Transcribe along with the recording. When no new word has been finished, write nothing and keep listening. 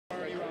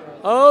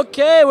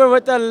Okay, we're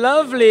with the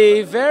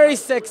lovely, very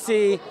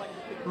sexy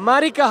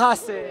Marica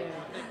Hase.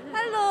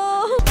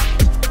 Hello.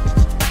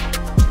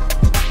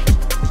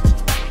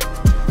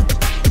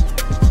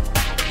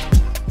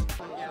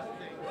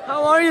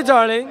 How are you,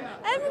 darling?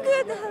 I'm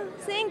good.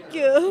 Thank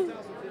you.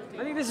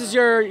 I think this is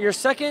your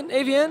second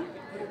AVN?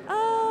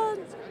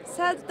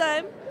 Third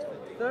time.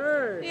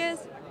 Third.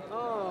 Yes.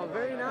 Oh,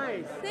 very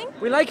nice. Thank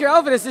you. We like your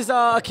outfit. This is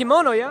a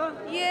kimono, yeah?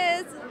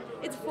 Yes.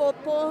 It's for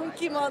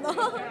kimono.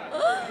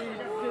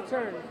 Good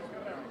turn.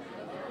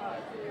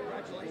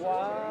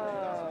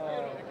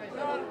 Wow.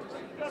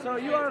 So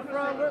you are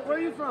from, where are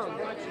you from?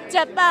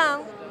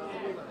 Japan.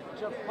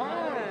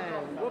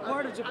 Japan. What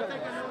part of Japan?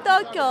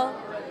 Tokyo.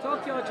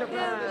 Tokyo,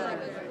 Japan.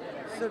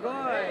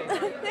 Sugoi.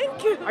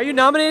 Thank you. Are you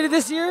nominated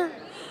this year?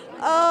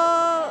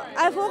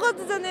 I forgot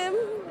the name.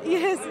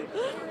 Yes.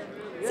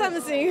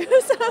 Something.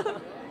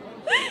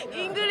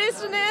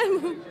 English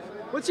name.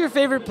 What's your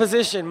favorite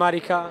position,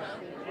 Marica?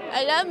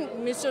 I love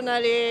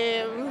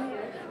missionary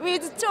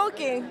with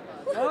choking.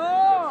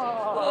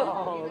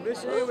 Oh,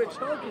 missionary with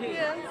choking.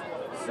 Yes.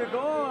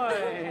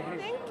 Sugoi.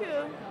 Thank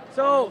you.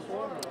 So,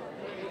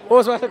 what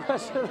was my other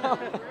question about?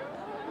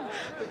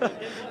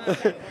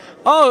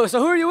 Oh, so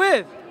who are you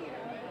with?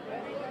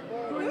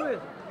 Who are you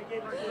with?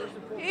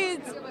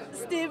 It's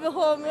Steve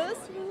Holmes.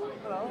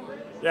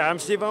 Yeah, I'm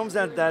Steve Holmes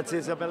and that's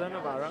Isabella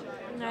Navarro.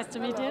 Nice to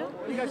meet you.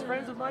 Are you guys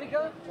friends with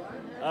Marica?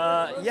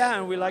 Yeah,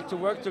 and we like to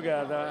work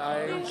together.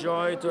 I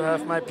enjoy to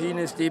have my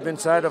penis deep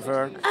inside of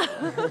her.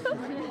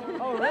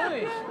 Oh,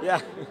 really?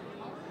 Yeah,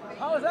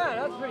 How was that?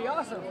 That's pretty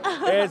awesome.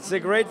 it's a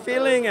great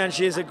feeling and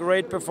she's a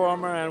great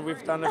performer and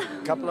we've done a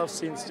couple of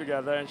scenes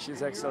together and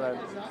she's excellent.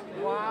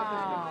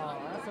 Wow,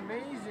 that's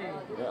amazing.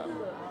 Yeah.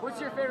 What's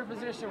your favorite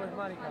position with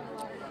Marica?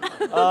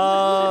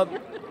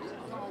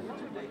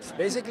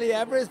 Basically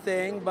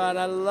everything, but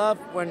I love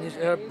when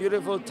her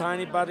beautiful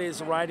tiny body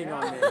is riding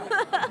on me. Oh,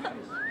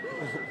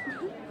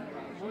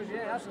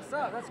 yeah, that's what's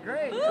up. That's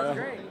great. That's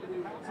great.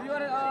 So you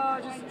want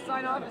to just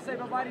sign off and say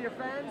bye-bye to your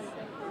fans?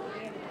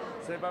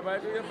 Say bye-bye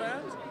to your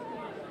fans.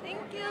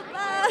 Thank you.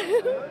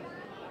 Bye.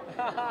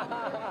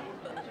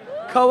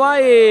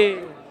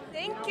 Kawaii.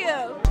 Thank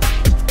you.